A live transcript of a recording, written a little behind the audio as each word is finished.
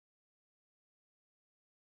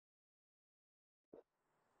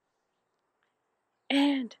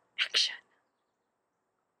And action.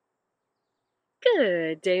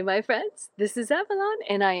 Good day, my friends. This is Avalon,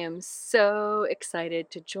 and I am so excited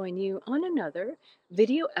to join you on another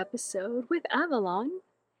video episode with Avalon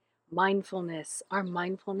Mindfulness, our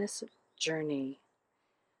mindfulness journey.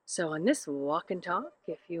 So, on this walk and talk,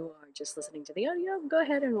 if you are just listening to the audio, go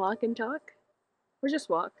ahead and walk and talk, or just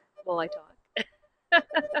walk while I talk.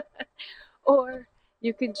 Or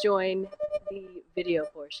you could join the video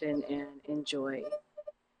portion and enjoy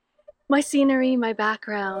my scenery, my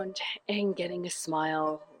background, and getting a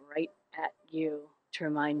smile right at you to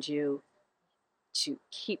remind you to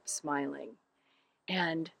keep smiling.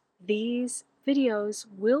 And these videos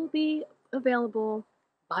will be available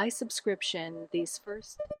by subscription. These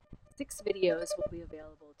first 6 videos will be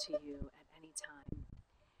available to you at any time.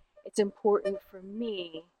 It's important for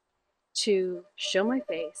me to show my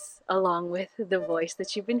face along with the voice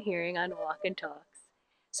that you've been hearing on Walk and Talks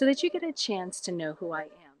so that you get a chance to know who I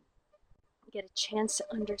am. Get a chance to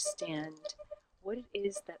understand what it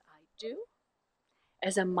is that I do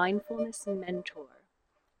as a mindfulness mentor.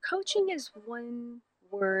 Coaching is one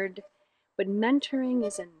word, but mentoring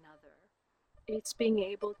is another. It's being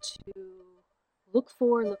able to look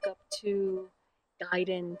up to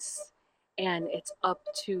guidance, and it's up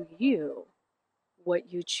to you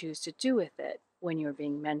what you choose to do with it when you're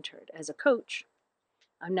being mentored. As a coach,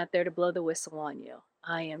 I'm not there to blow the whistle on you.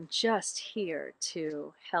 I am just here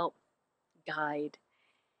to help guide,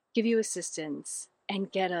 give you assistance,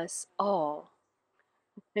 and get us all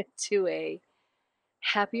to a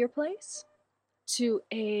happier place, to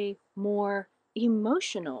a more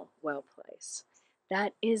emotional well place.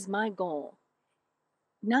 That is my goal.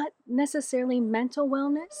 Not necessarily mental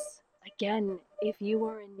wellness. Again, if you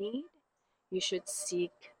are in need, you should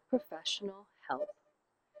seek professional help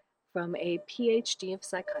from a PhD of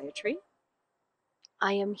psychiatry.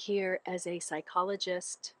 I am here as a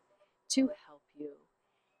psychologist to help you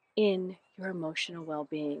in your emotional well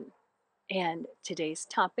being. And today's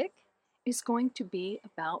topic is going to be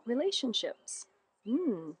about relationships.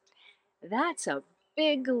 That's a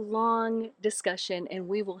big, long discussion, and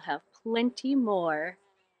we will have plenty more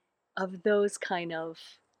of those kind of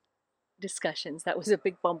discussions. That was a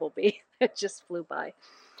big bumblebee that just flew by.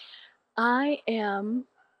 I am,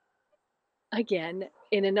 again,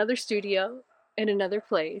 in another studio, in another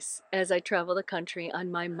place, as I travel the country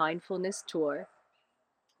on my mindfulness tour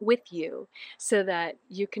with you so that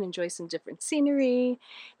you can enjoy some different scenery,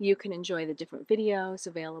 you can enjoy the different videos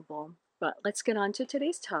available. But let's get on to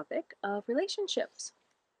today's topic of relationships.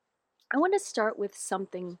 I want to start with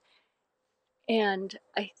something, and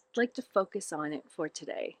I'd like to focus on it for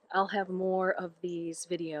today. I'll have more of these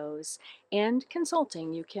videos and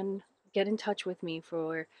consulting. You can get in touch with me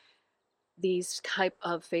for these type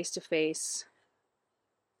of face-to-face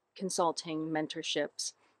consulting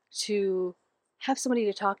mentorships, to have somebody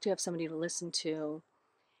to talk to, have somebody to listen to,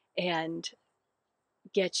 and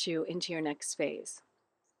get you into your next phase.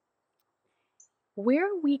 Where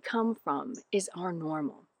we come from is our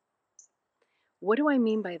normal. What do I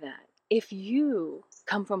mean by that? If you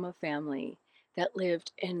come from a family that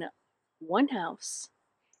lived in one house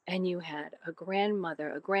and you had a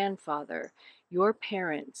grandmother, a grandfather, your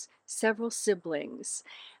parents, several siblings,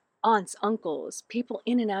 aunts, uncles, people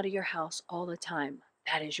in and out of your house all the time,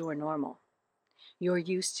 that is your normal. You're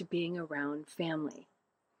used to being around family.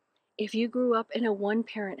 If you grew up in a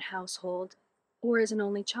one-parent household or as an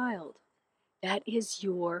only child, that is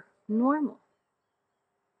your normal.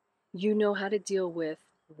 You know how to deal with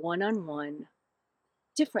one-on-one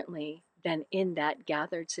differently than in that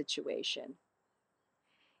gathered situation.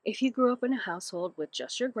 If you grew up in a household with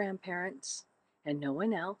just your grandparents and no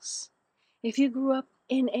one else, if you grew up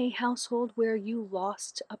in a household where you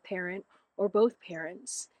lost a parent or both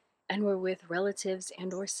parents and were with relatives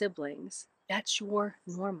and or siblings, that's your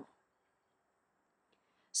normal.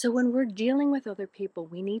 So when we're dealing with other people,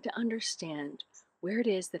 we need to understand where it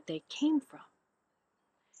is that they came from.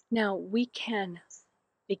 Now, we can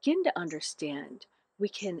begin to understand, we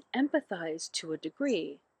can empathize to a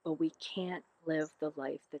degree, but we can't live the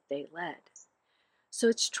life that they led. So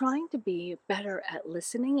it's trying to be better at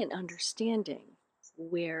listening and understanding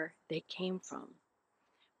where they came from.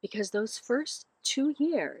 Because those first 2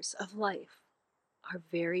 years of life are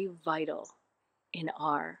very vital in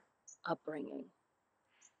our upbringing.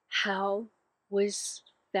 How was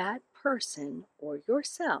that person or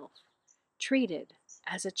yourself treated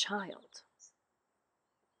as a child?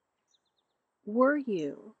 Were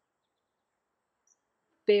you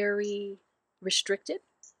very restricted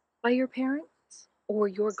by your parents or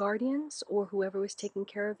your guardians or whoever was taking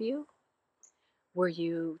care of you? Were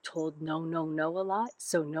you told no, no, no a lot?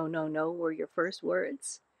 So no, no, no were your first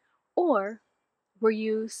words? Or were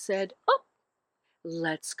you said, oh,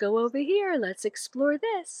 let's go over here, let's explore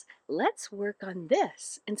this, let's work on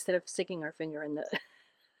this, instead of sticking our finger in the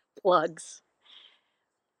plugs?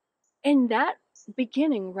 And that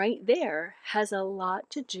beginning right there has a lot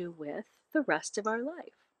to do with the rest of our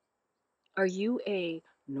life. Are you a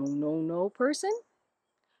no, no, no person?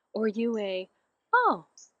 Or are you a, oh,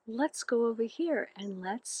 let's go over here and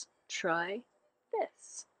let's try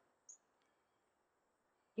this?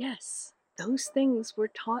 Yes, those things were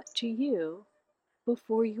taught to you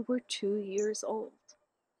before you were 2 years old.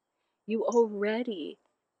 You already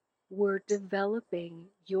were developing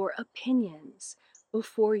your opinions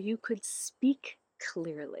before you could speak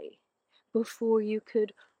clearly, before you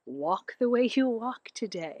could walk the way you walk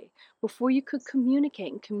today, before you could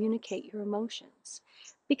communicate and communicate your emotions.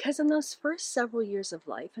 Because in those first several years of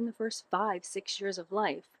life, in the first 5, 6 years of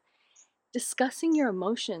life, discussing your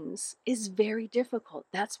emotions is very difficult.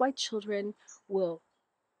 That's why children will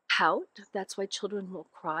pout, that's why children will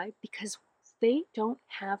cry, because they don't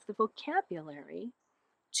have the vocabulary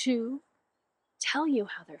to tell you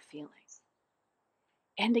how they're feeling.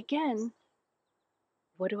 And again,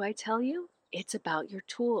 what do I tell you? It's about your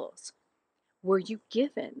tools. Were you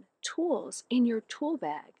given tools in your tool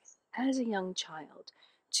bag as a young child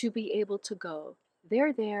to be able to go,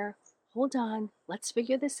 there, hold on, let's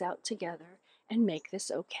figure this out together and make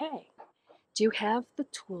this okay? Do you have the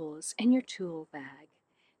tools in your tool bag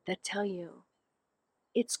that tell you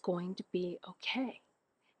it's going to be okay?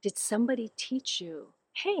 Did somebody teach you,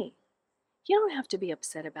 hey, you don't have to be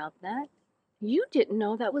upset about that. You didn't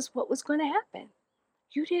know that was what was going to happen.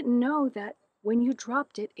 You didn't know that when you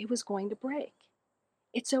dropped it, it was going to break.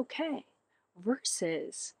 It's okay.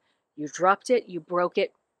 Versus, you dropped it, you broke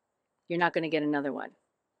it, you're not going to get another one.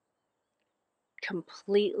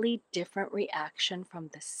 Completely different reaction from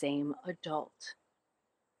the same adult.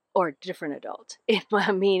 Or different adult.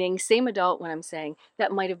 Meaning same adult when I'm saying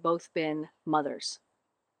that might have both been mothers,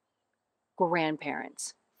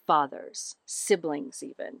 grandparents, fathers, siblings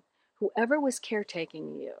even, whoever was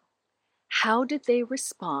caretaking you. How did they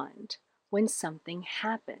respond when something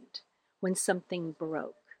happened, when something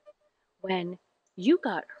broke, when you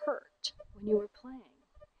got hurt when you were playing?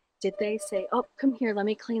 Did they say, oh, come here, let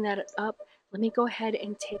me clean that up. Let me go ahead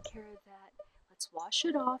and take care of that. Let's wash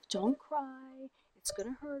it off. Don't cry. It's going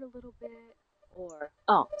to hurt a little bit. Or,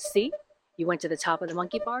 oh, see, you went to the top of the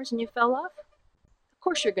monkey bars and you fell off? Of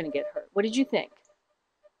course you're going to get hurt. What did you think?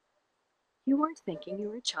 You weren't thinking, you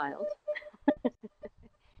were a child.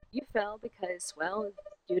 You fell because, well,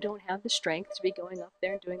 you don't have the strength to be going up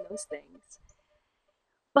there and doing those things.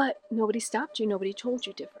 But nobody stopped you, nobody told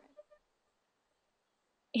you different.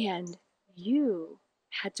 And you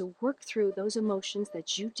had to work through those emotions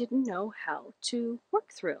that you didn't know how to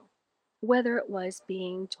work through. Whether it was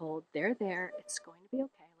being told, there, it's going to be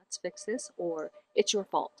okay, let's fix this, or it's your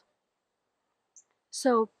fault.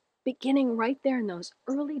 So, beginning right there in those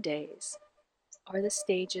early days are the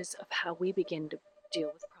stages of how we begin to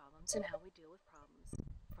deal with problems and how we deal with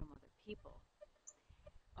problems from other people.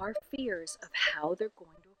 Our fears of how they're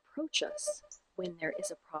going to approach us when there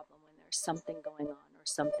is a problem, when there's something going on or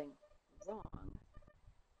something wrong,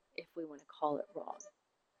 if we want to call it wrong.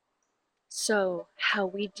 So, how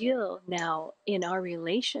we deal now in our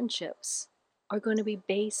relationships are going to be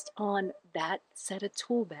based on that set of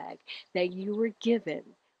tool bag that you were given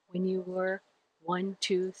when you were 1,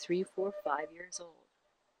 2, 3, 4, 5 years old.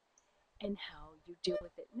 And how you deal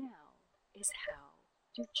with it now is how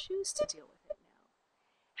you choose to deal with it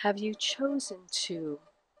now. Have you chosen to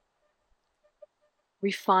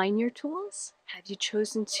refine your tools? Have you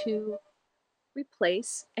chosen to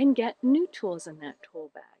replace and get new tools in that tool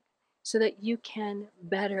bag so that you can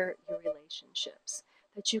better your relationships,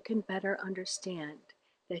 that you can better understand,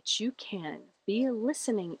 that you can be a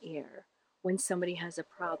listening ear when somebody has a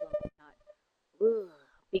problem, not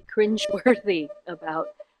be cringeworthy about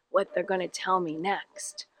what they're going to tell me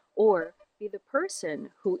next, or be the person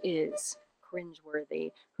who is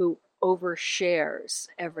cringeworthy, who overshares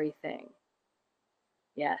everything.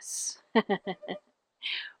 Yes,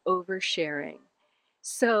 oversharing.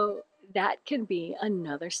 So that can be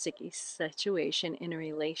another sticky situation in a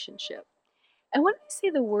relationship. And when I say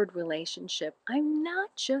the word relationship, I'm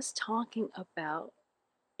not just talking about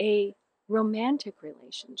a romantic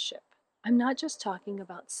relationship. I'm not just talking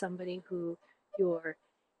about somebody who you're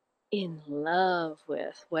in love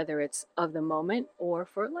with, whether it's of the moment or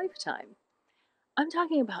for a lifetime. I'm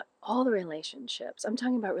talking about all the relationships. I'm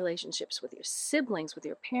talking about relationships with your siblings, with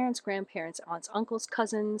your parents, grandparents, aunts, uncles,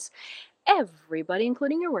 cousins, everybody,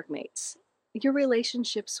 including your workmates. your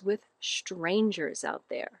relationships with strangers out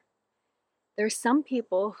there. There's some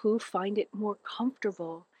people who find it more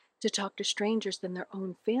comfortable to talk to strangers than their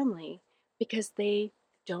own family because they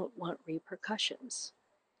don't want repercussions.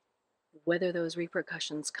 Whether those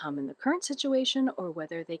repercussions come in the current situation or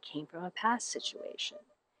whether they came from a past situation.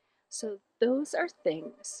 So, those are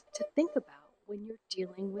things to think about when you're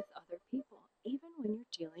dealing with other people, even when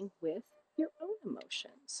you're dealing with your own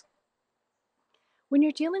emotions. When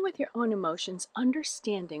you're dealing with your own emotions,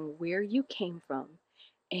 understanding where you came from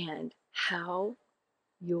and how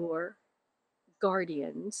your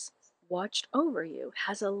guardians watched over you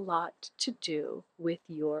has a lot to do with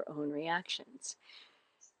your own reactions.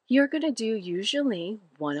 You're going to do usually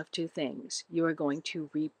one of two things. You are going to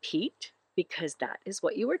repeat because that is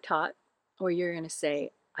what you were taught, or you're going to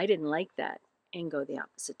say, I didn't like that, and go the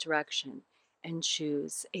opposite direction and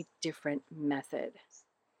choose a different method.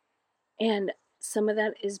 And some of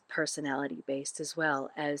that is personality based as well,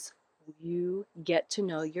 as you get to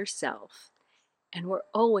know yourself. And we're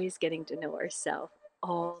always getting to know ourselves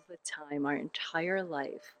all the time, our entire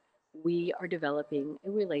life. We are developing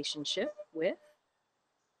a relationship with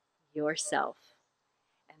yourself.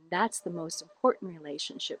 And that's the most important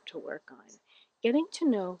relationship to work on. Getting to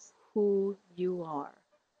know who you are,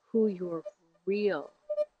 who your real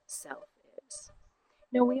self is.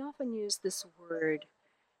 Now, we often use this word,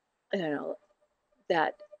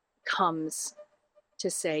 that comes to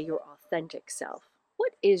say your authentic self.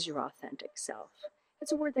 What is your authentic self?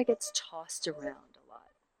 It's a word that gets tossed around a lot,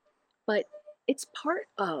 but it's part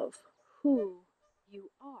of who you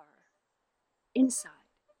are inside.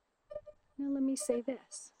 Now, let me say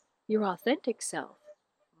this, your authentic self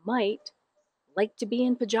might like to be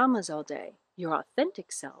in pajamas all day. Your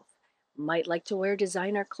authentic self might like to wear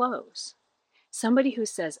designer clothes. Somebody who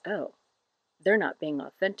says, oh, they're not being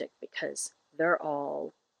authentic because they're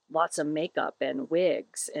all lots of makeup and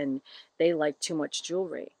wigs and they like too much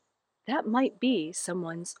jewelry. That might be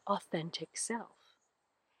someone's authentic self.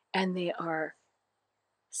 And they are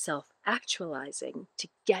self actualizing to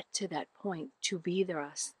get to that point to be their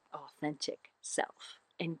authentic self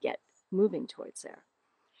and get moving towards there.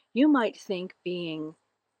 You might think being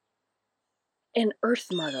an earth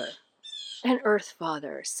mother, an earth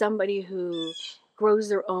father, somebody who grows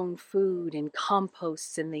their own food and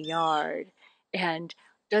composts in the yard and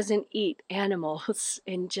doesn't eat animals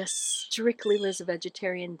and just strictly lives a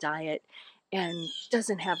vegetarian diet and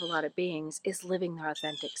doesn't have a lot of beings is living their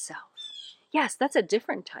authentic self. Yes, that's a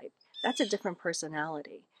different type. That's a different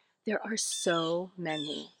personality. There are so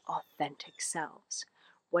many authentic selves.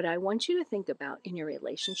 What I want you to think about in your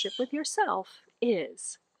relationship with yourself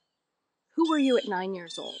is, who were you at 9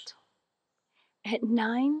 years old? At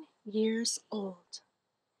 9 years old,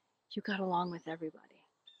 you got along with everybody.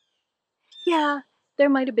 Yeah, there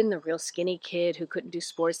might have been the real skinny kid who couldn't do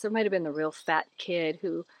sports. There might have been the real fat kid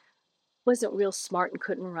who wasn't real smart and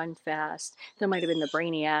couldn't run fast. There might have been the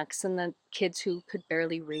brainiacs and the kids who could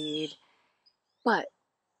barely read. But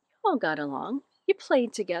you all got along. You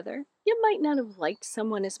played together. You might not have liked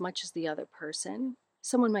someone as much as the other person.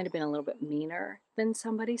 Someone might have been a little bit meaner than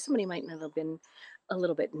somebody. Somebody might not have been a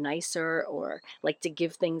little bit nicer or like to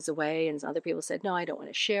give things away. And other people said, no, I don't want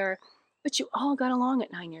to share. But you all got along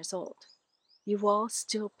at 9 years old. You all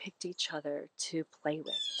still picked each other to play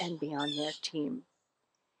with and be on their team.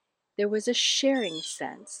 There was a sharing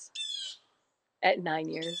sense at 9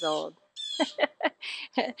 years old.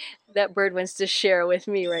 That bird wants to share with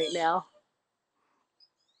me right now.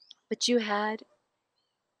 But you had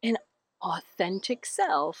an authentic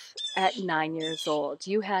self at 9 years old.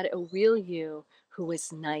 You had a real you who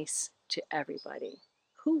was nice to everybody.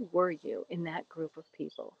 Who were you in that group of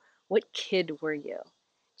people? What kid were you?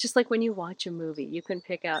 Just like when you watch a movie, you can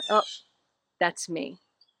pick out, oh, that's me.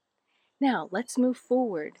 Now, let's move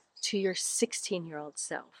forward to your 16-year-old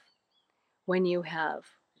self. When you have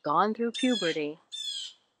gone through puberty,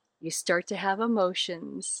 you start to have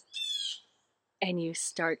emotions and you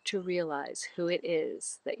start to realize who it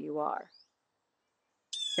is that you are.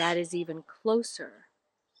 That is even closer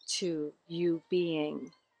to you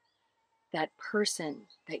being that person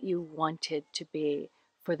that you wanted to be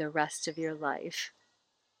for the rest of your life.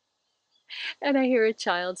 And I hear a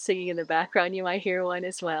child singing in the background. You might hear one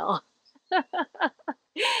as well.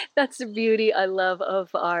 That's the beauty I love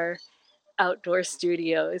of our outdoor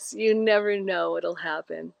studios. You never know what'll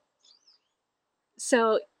happen.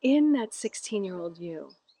 So, in that 16-year-old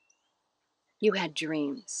you had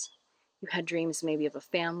dreams. You had dreams maybe of a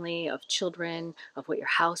family, of children, of what your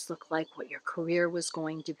house looked like, what your career was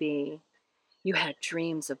going to be. You had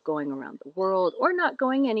dreams of going around the world or not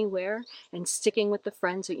going anywhere and sticking with the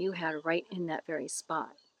friends that you had right in that very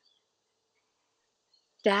spot.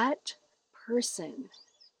 That person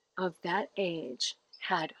of that age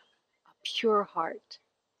had a pure heart,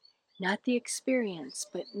 not the experience,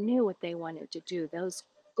 but knew what they wanted to do, those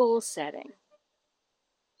goal setting.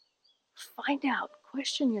 Find out,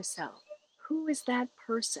 question yourself, who is that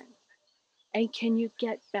person? And can you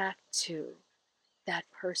get back to that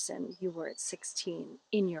person you were at 16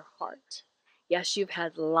 in your heart? Yes, you've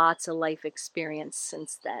had lots of life experience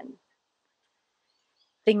since then.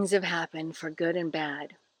 Things have happened for good and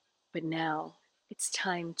bad, but now it's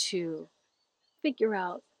time to figure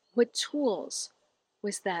out what tools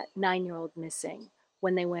was that 9-year-old missing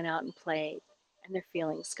when they went out and played and their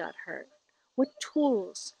feelings got hurt? What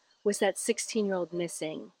tools was that 16-year-old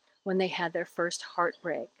missing when they had their first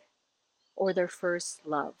heartbreak or their first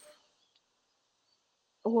love?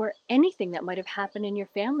 Or anything that might have happened in your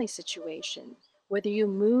family situation, whether you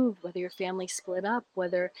moved, whether your family split up,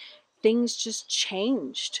 whether things just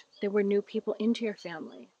changed. There were new people into your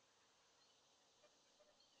family.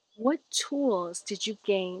 What tools did you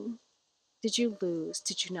gain? Did you lose?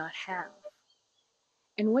 Did you not have?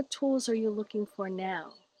 And what tools are you looking for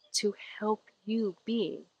now to help you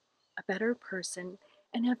be a better person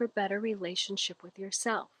and have a better relationship with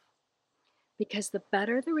yourself? Because the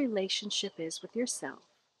better the relationship is with yourself,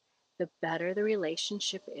 the better the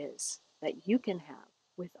relationship is that you can have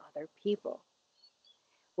with other people.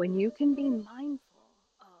 When you can be mindful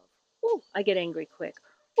of, oh, I get angry quick.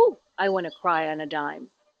 Oh, I want to cry on a dime.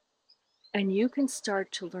 And you can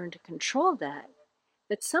start to learn to control that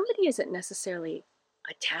somebody isn't necessarily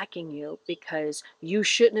attacking you because you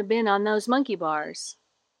shouldn't have been on those monkey bars.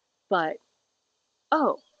 But,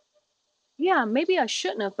 oh, yeah, maybe I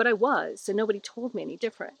shouldn't have, but I was, and nobody told me any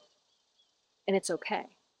different. And it's okay.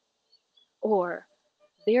 Or,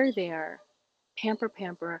 they're there, pamper,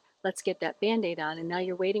 pamper, let's get that band-aid on, and now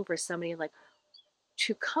you're waiting for somebody like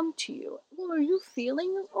to come to you. Well, are you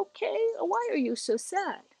feeling okay? Why are you so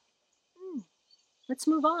sad? Let's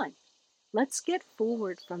move on. Let's get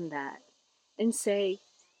forward from that and say,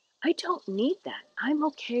 I don't need that. I'm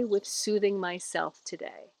okay with soothing myself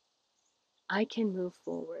today. I can move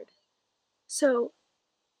forward. So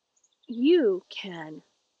you can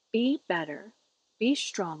be better, be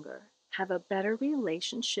stronger, have a better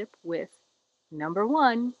relationship with number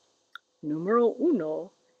one, numero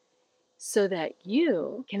uno, so that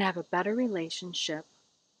you can have a better relationship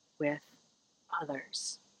with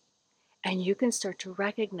others. And you can start to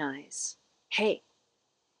recognize, hey,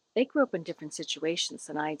 they grew up in different situations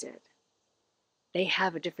than I did. They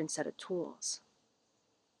have a different set of tools.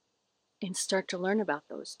 And start to learn about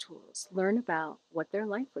those tools, learn about what their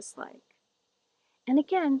life was like. And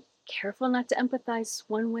again, careful not to empathize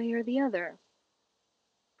one way or the other,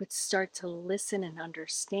 but start to listen and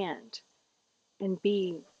understand and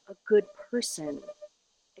be a good person,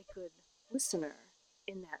 a good listener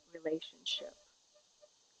in that relationship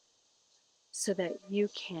so that you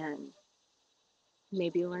can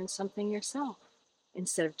maybe learn something yourself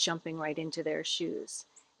instead of jumping right into their shoes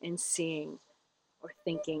and seeing or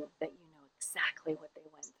thinking that you know exactly what they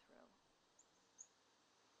went through.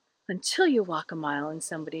 Until you walk a mile in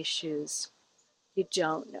somebody's shoes, you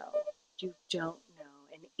don't know. You don't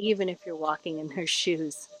know. And even if you're walking in their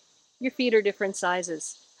shoes, your feet are different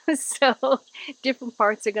sizes. So different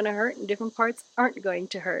parts are going to hurt and different parts aren't going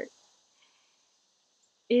to hurt.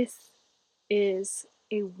 This is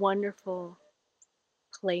a wonderful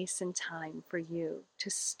place and time for you to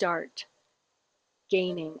start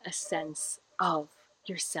gaining a sense of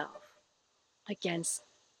yourself against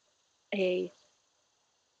a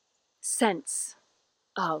sense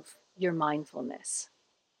of your mindfulness.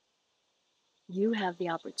 You have the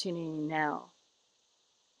opportunity now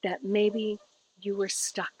that maybe you were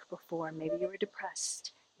stuck before, maybe you were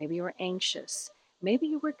depressed, maybe you were anxious, maybe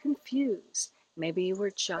you were confused, maybe you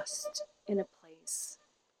were just in a place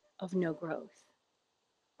of no growth.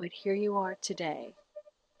 But here you are today,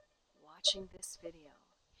 watching this video.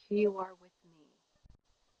 Here you are with me,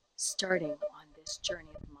 starting on this journey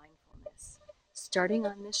of mindfulness, starting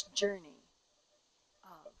on this journey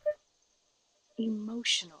of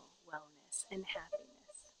emotional wellness and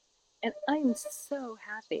happiness. And I'm so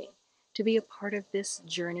happy to be a part of this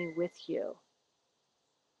journey with you.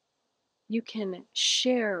 You can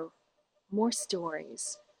share more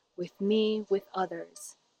stories with me, with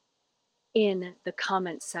others, in the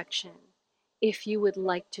comments section if you would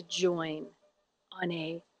like to join on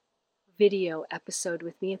a video episode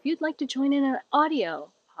with me. If you'd like to join in an audio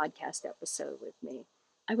podcast episode with me,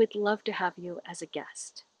 I would love to have you as a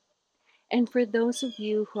guest. And for those of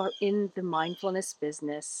you who are in the mindfulness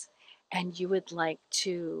business and you would like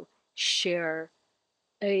to share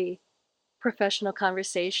a professional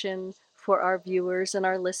conversation For our viewers and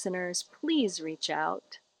our listeners, please reach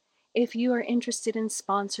out. If you are interested in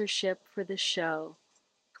sponsorship for the show,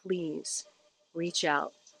 please reach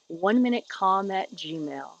out. 1minute calm at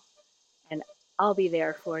Gmail, and I'll be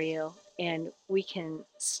there for you, and we can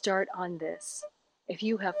start on this. If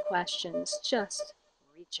you have questions, just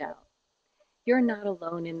reach out. You're not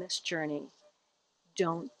alone in this journey.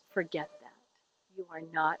 Don't forget that. You are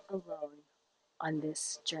not alone on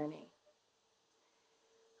this journey.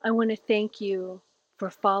 I want to thank you for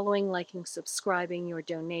following, liking, subscribing, your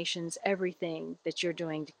donations, everything that you're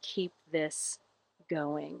doing to keep this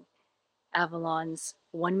going. Avalon's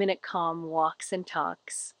 1 Minute Calm walks and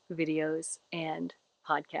talks, videos, and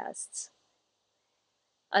podcasts.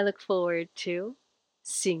 I look forward to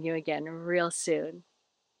seeing you again real soon.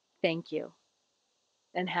 Thank you,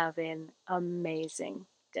 and have an amazing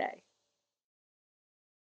day.